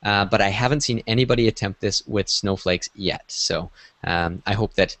 but I haven't seen anybody attempt this with snowflakes yet. So I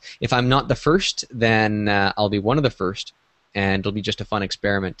hope that if I'm not the first, then I'll be one of the first, and it'll be just a fun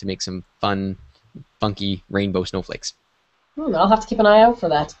experiment to make some fun, funky rainbow snowflakes. I'll have to keep an eye out for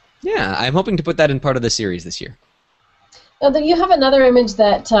that. Yeah, I'm hoping to put that in part of the series this year. Now, you have another image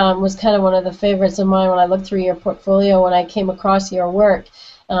that was kind of one of the favorites of mine when I looked through your portfolio when I came across your work.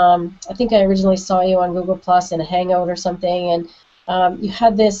 I think I originally saw you on Google Plus in a Hangout or something, and you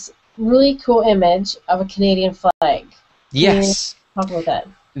had this really cool image of a Canadian flag. Yes. Talk about that.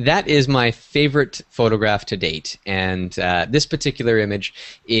 That is my favorite photograph to date, and this particular image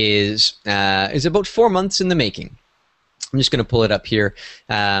is about 4 months in the making. I'm just going to pull it up here.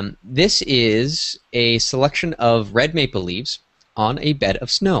 This is a selection of red maple leaves on a bed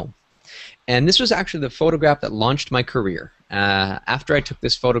of snow. And this was actually the photograph that launched my career. After I took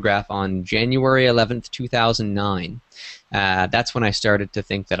this photograph on January 11th, 2009, that's when I started to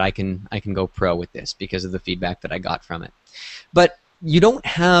think that I can go pro with this because of the feedback that I got from it. But you don't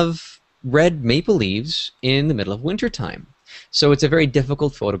have red maple leaves in the middle of wintertime. So it's a very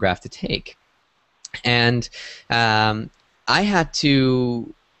difficult photograph to take. And I had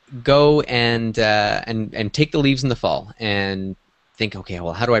to go and take the leaves in the fall and think, okay,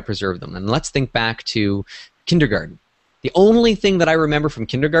 well, how do I preserve them? And let's think back to kindergarten. The only thing that I remember from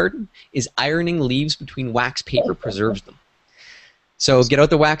kindergarten is ironing leaves between wax paper preserves them. So get out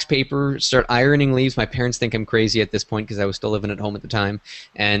the wax paper, start ironing leaves. My parents think I'm crazy at this point because I was still living at home at the time.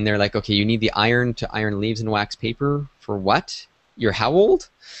 And they're like, okay, you need the iron to iron leaves in wax paper? For what? You're how old?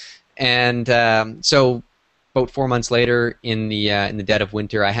 And so about 4 months later, in the dead of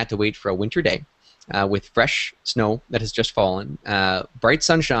winter, I had to wait for a winter day with fresh snow that has just fallen, bright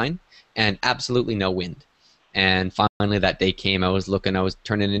sunshine, and absolutely no wind. And finally that day came. I was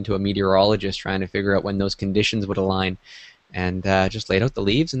turning into a meteorologist trying to figure out when those conditions would align. And just laid out the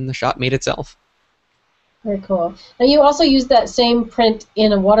leaves, and the shot made itself. Very cool. Now you also used that same print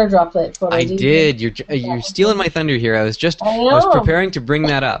in a water droplet photo. I did. You're stealing my thunder here. I was preparing to bring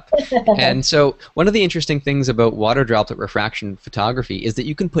that up. And so one of the interesting things about water droplet refraction photography is that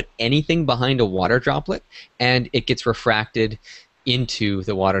you can put anything behind a water droplet, and it gets refracted into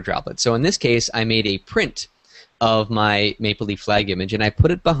the water droplet. So in this case, I made a print of my maple leaf flag image, and I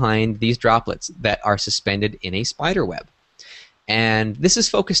put it behind these droplets that are suspended in a spider web. And this is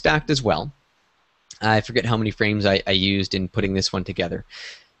focus stacked as well. I forget how many frames I used in putting this one together.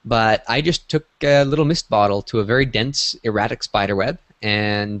 But I just took a little mist bottle to a very dense, erratic spider web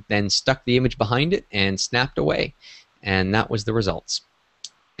and then stuck the image behind it and snapped away. And that was the results.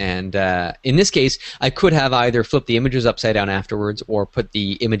 And in this case, I could have either flipped the images upside down afterwards or put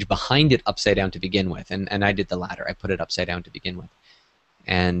the image behind it upside down to begin with. And I did the latter. I put it upside down to begin with.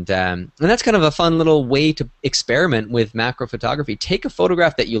 And that's kind of a fun little way to experiment with macro photography. Take a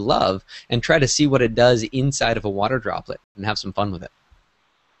photograph that you love and try to see what it does inside of a water droplet and have some fun with it.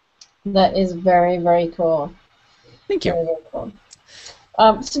 That is very, very cool. Thank you. Very, very cool.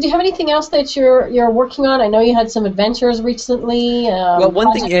 So do you have anything else that you're working on? I know you had some adventures recently. Well,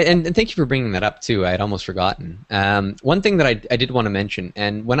 one thing, and thank you for bringing that up too. I had almost forgotten. One thing that I did want to mention,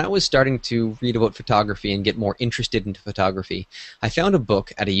 and when I was starting to read about photography and get more interested into photography, I found a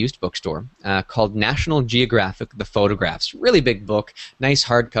book at a used bookstore called National Geographic: The Photographs. Really big book, nice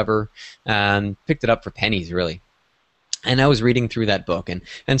hardcover. Picked it up for pennies, really. And I was reading through that book,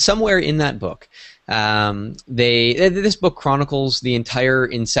 and somewhere in that book, this book chronicles the entire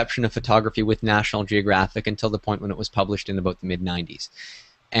inception of photography with National Geographic until the point when it was published in about the mid-90s.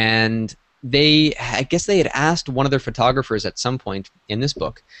 And I guess they had asked one of their photographers at some point in this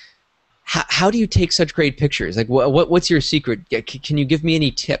book, how do you take such great pictures? Like, what's your secret? Can you give me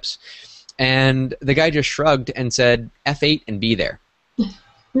any tips? And the guy just shrugged and said, F8 and be there.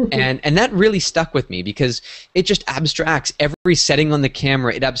 And that really stuck with me because it just abstracts every setting on the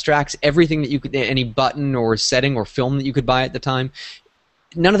camera. It abstracts everything that you could, any button or setting or film that you could buy at the time.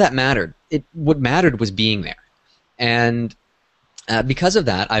 None of that mattered. What mattered was being there. And because of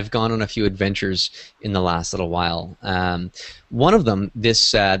that, I've gone on a few adventures in the last little while. One of them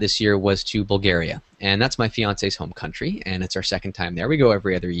this year was to Bulgaria, and that's my fiance's home country, and it's our second time there. We go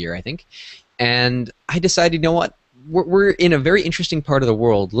every other year, I think. And I decided, you know what? We're in a very interesting part of the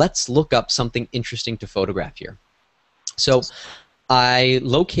world. Let's look up something interesting to photograph here. So I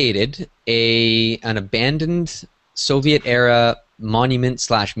located an abandoned Soviet-era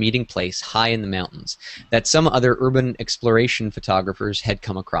monument/meeting place high in the mountains that some other urban exploration photographers had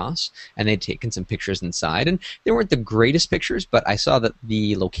come across, and they'd taken some pictures inside. And they weren't the greatest pictures, but I saw that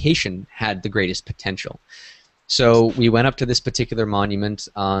the location had the greatest potential. So we went up to this particular monument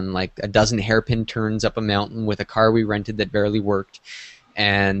on like a dozen hairpin turns up a mountain with a car we rented that barely worked,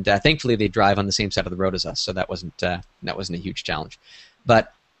 and thankfully they drive on the same side of the road as us, so that wasn't a huge challenge.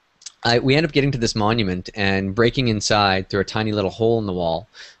 But we ended up getting to this monument and breaking inside through a tiny little hole in the wall.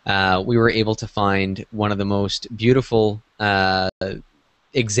 We were able to find one of the most beautiful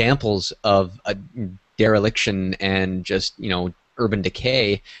examples of a dereliction and just urban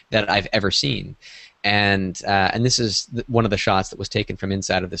decay that I've ever seen. And this is one of the shots that was taken from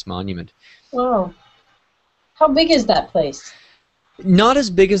inside of this monument. Oh. How big is that place? Not as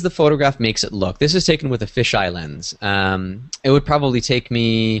big as the photograph makes it look. This is taken with a fisheye lens. It would probably take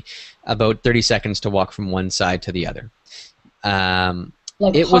me about 30 seconds to walk from one side to the other.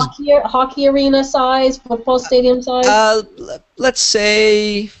 Like hockey arena size, football stadium size? Let's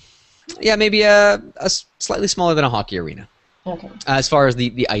say, yeah, maybe a slightly smaller than a hockey arena. Okay. As far as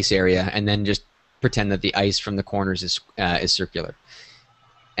the ice area, and then just pretend that the ice from the corners is circular.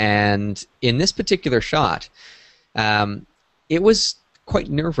 And in this particular shot, it was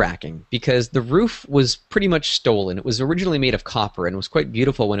quite nerve-wracking because the roof was pretty much stolen. It was originally made of copper and was quite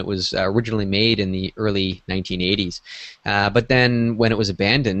beautiful when it was originally made in the early 1980s. But then when it was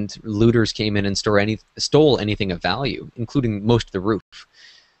abandoned, looters came in and stole anything of value, including most of the roof.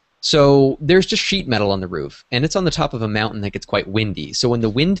 So there's just sheet metal on the roof, and it's on the top of a mountain that gets quite windy. So when the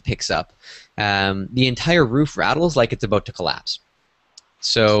wind picks up, the entire roof rattles like it's about to collapse.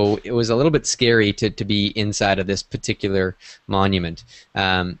 So it was a little bit scary to be inside of this particular monument.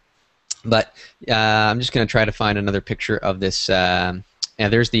 But I'm just going to try to find another picture of this. Yeah,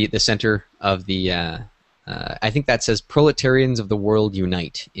 there's the center of the. I think that says "Proletarians of the World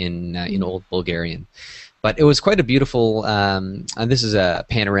Unite" in Old Bulgarian. But it was quite a beautiful. And this is a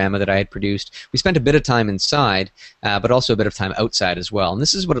panorama that I had produced. We spent a bit of time inside, but also a bit of time outside as well. And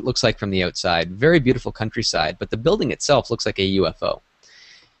this is what it looks like from the outside. Very beautiful countryside, but the building itself looks like a UFO.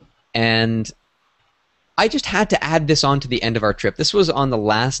 And I just had to add this on to the end of our trip. This was on the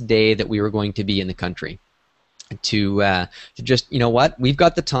last day that we were going to be in the country. To just, you know what, we've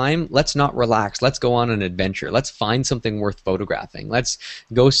got the time, let's not relax, let's go on an adventure, let's find something worth photographing, let's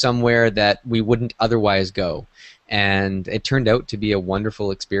go somewhere that we wouldn't otherwise go. And it turned out to be a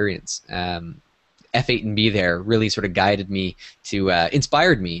wonderful experience. F8 and B there really sort of guided me to,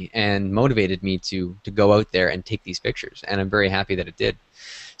 inspired me and motivated me to go out there and take these pictures, and I'm very happy that it did.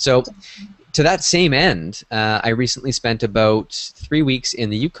 So to that same end, I recently spent about 3 weeks in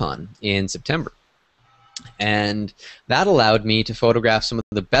the Yukon in September. And that allowed me to photograph some of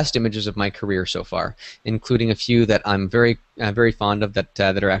the best images of my career so far, including a few that I'm very fond of that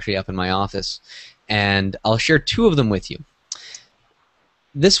are actually up in my office. And I'll share 2 of them with you.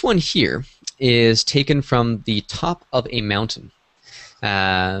 This one here is taken from the top of a mountain.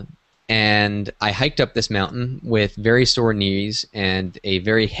 And I hiked up this mountain with very sore knees and a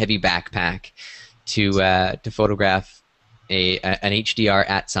very heavy backpack to photograph an HDR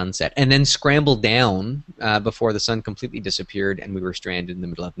at sunset, and then scrambled down before the sun completely disappeared and we were stranded in the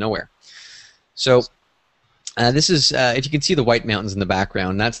middle of nowhere. So this is, if you can see the White Mountains in the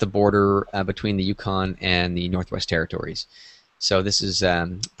background, that's the border between the Yukon and the Northwest Territories. So this is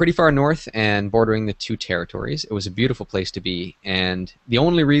pretty far north and bordering the 2 territories. It was a beautiful place to be, and the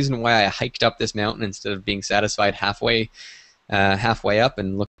only reason why I hiked up this mountain instead of being satisfied halfway up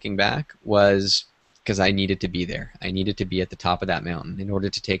and looking back was because I needed to be there. I needed to be at the top of that mountain in order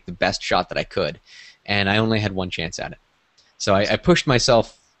to take the best shot that I could, and I only had one chance at it. So I pushed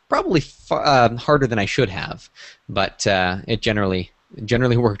myself probably harder than I should have, but it generally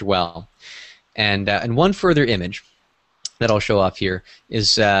worked well. And one further image that I'll show off here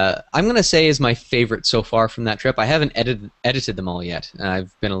is, I'm going to say, is my favorite so far from that trip. I haven't edited them all yet.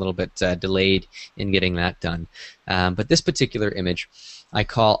 I've been a little bit delayed in getting that done. But this particular image I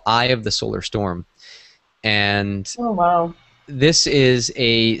call Eye of the Solar Storm. And oh, wow. This is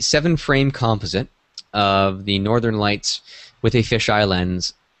a 7-frame composite of the Northern Lights with a fisheye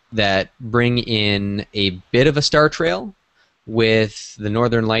lens that bring in a bit of a star trail with the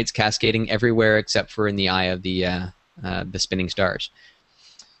Northern Lights cascading everywhere except for in the eye of the spinning stars.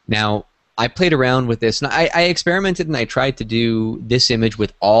 Now, I played around with this, and I experimented and I tried to do this image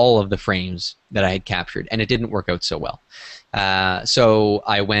with all of the frames that I had captured, and it didn't work out so well. So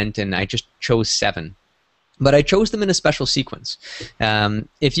I went and I just chose 7. But I chose them in a special sequence.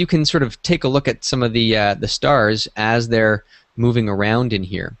 If you can sort of take a look at some of the stars as they're moving around in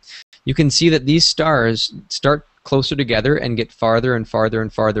here, you can see that these stars start closer together and get farther and farther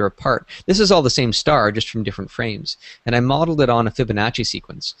and farther apart. This is all the same star, just from different frames. And I modeled it on a Fibonacci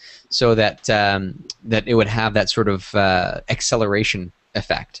sequence so that that it would have that sort of acceleration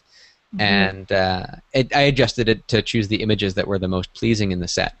effect. Mm-hmm. And I adjusted it to choose the images that were the most pleasing in the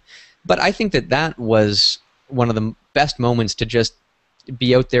set. But I think that was one of the best moments to just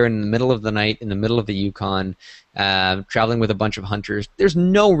be out there in the middle of the night, in the middle of the Yukon, traveling with a bunch of hunters. There's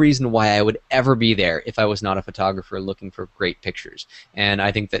no reason why I would ever be there if I was not a photographer looking for great pictures. And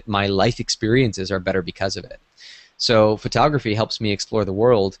I think that my life experiences are better because of it. So photography helps me explore the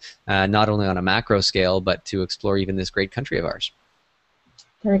world, not only on a macro scale, but to explore even this great country of ours.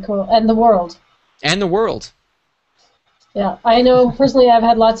 Very cool. And the world. And the world. Yeah, I know personally I've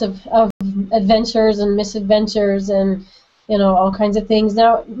had lots of adventures and misadventures and, you know, all kinds of things.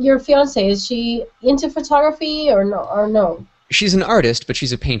 Now, your fiancée, is she into photography or no? She's an artist, but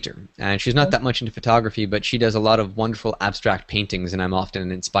she's a painter. And she's not that much into photography, but she does a lot of wonderful abstract paintings, and I'm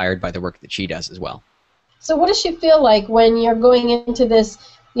often inspired by the work that she does as well. So what does she feel like when you're going into this,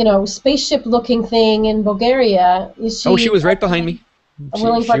 you know, spaceship-looking thing in Bulgaria? Is she? Oh, she was right behind me.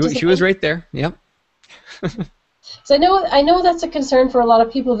 She was right there. Yep. So I know that's a concern for a lot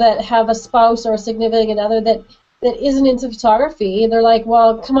of people that have a spouse or a significant other that isn't into photography. They're like,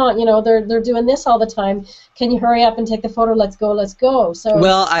 well, come on, you know, they're doing this all the time. Can you hurry up and take the photo? Let's go. So.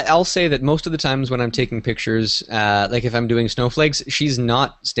 Well, I'll say that most of the times when I'm taking pictures, like if I'm doing snowflakes, she's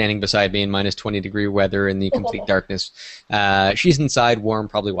not standing beside me in minus 20-degree weather in the complete darkness. She's inside, warm,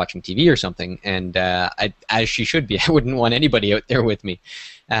 probably watching TV or something, and as she should be. I wouldn't want anybody out there with me.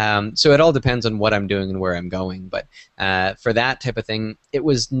 So it all depends on what I'm doing and where I'm going. But for that type of thing, it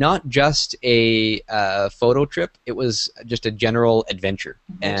was not just a photo trip. It was just a general adventure.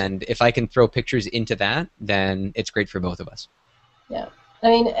 And if I can throw pictures into that, then it's great for both of us. Yeah. I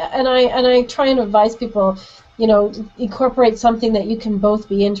mean, and I try and advise people, incorporate something that you can both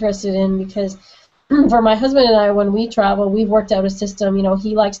be interested in, because for my husband and I, when we travel, we've worked out a system.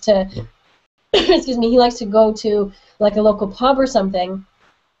 He likes to, excuse me, he likes to go to like a local pub or something,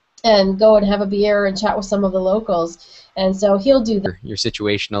 and go and have a beer and chat with some of the locals, and so he'll do that. Your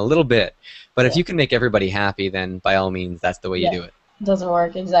situation a little bit, but if you can make everybody happy, then by all means, that's the way you do it. It doesn't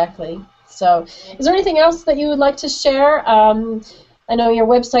work exactly. So, is there anything else that you would like to share? I know your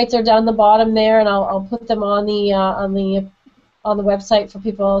websites are down the bottom there, and I'll put them on the website for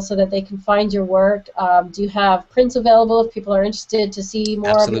people so that they can find your work. Do you have prints available if people are interested to see more?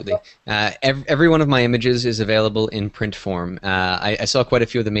 Absolutely. Every one of my images is available in print form. I saw quite a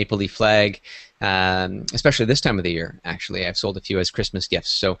few of the Maple Leaf flag, especially this time of the year, actually. I've sold a few as Christmas gifts.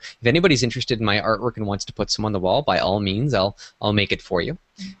 So if anybody's interested in my artwork and wants to put some on the wall, by all means, I'll make it for you.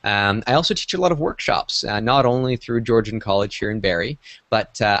 I also teach a lot of workshops, not only through Goergian College here in Barrie,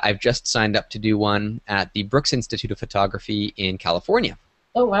 but I've just signed up to do one at the Brooks Institute of Photography in California.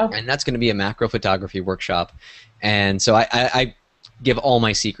 Oh, wow. And that's going to be a macro photography workshop. And so I give all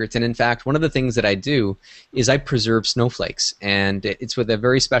my secrets. And in fact, one of the things that I do is I preserve snowflakes. And it's with a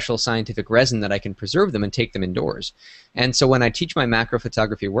very special scientific resin that I can preserve them and take them indoors. And so when I teach my macro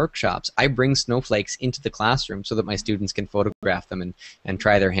photography workshops, I bring snowflakes into the classroom so that my students can photograph them and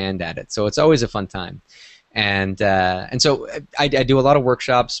try their hand at it. So it's always a fun time. And so I do a lot of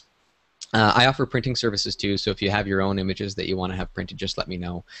workshops. I offer printing services too, so if you have your own images that you want to have printed, just let me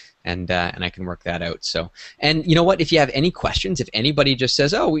know, and I can work that out. So, and you know what? If you have any questions, if anybody just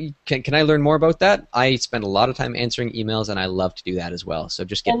says, "Oh, can I learn more about that?" I spend a lot of time answering emails, and I love to do that as well. So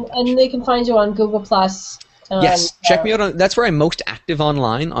just get in touch. And they can find you on Google Plus. Yes, check me out that's where I'm most active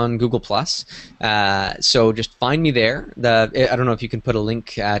online, on Google Plus. So just find me there. I don't know if you can put a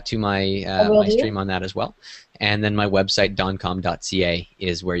link to my my stream on that as well. And then my website, doncom.ca,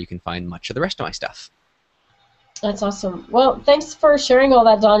 is where you can find much of the rest of my stuff. That's awesome. Well, thanks for sharing all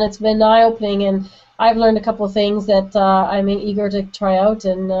that, Don. It's been eye-opening, and I've learned a couple of things that I'm eager to try out,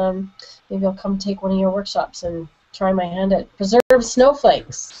 and maybe I'll come take one of your workshops and try my hand at preserved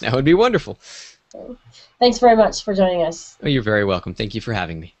snowflakes. That would be wonderful. So, thanks very much for joining us. Oh, you're very welcome. Thank you for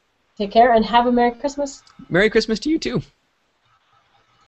having me. Take care, and have a Merry Christmas. Merry Christmas to you, too.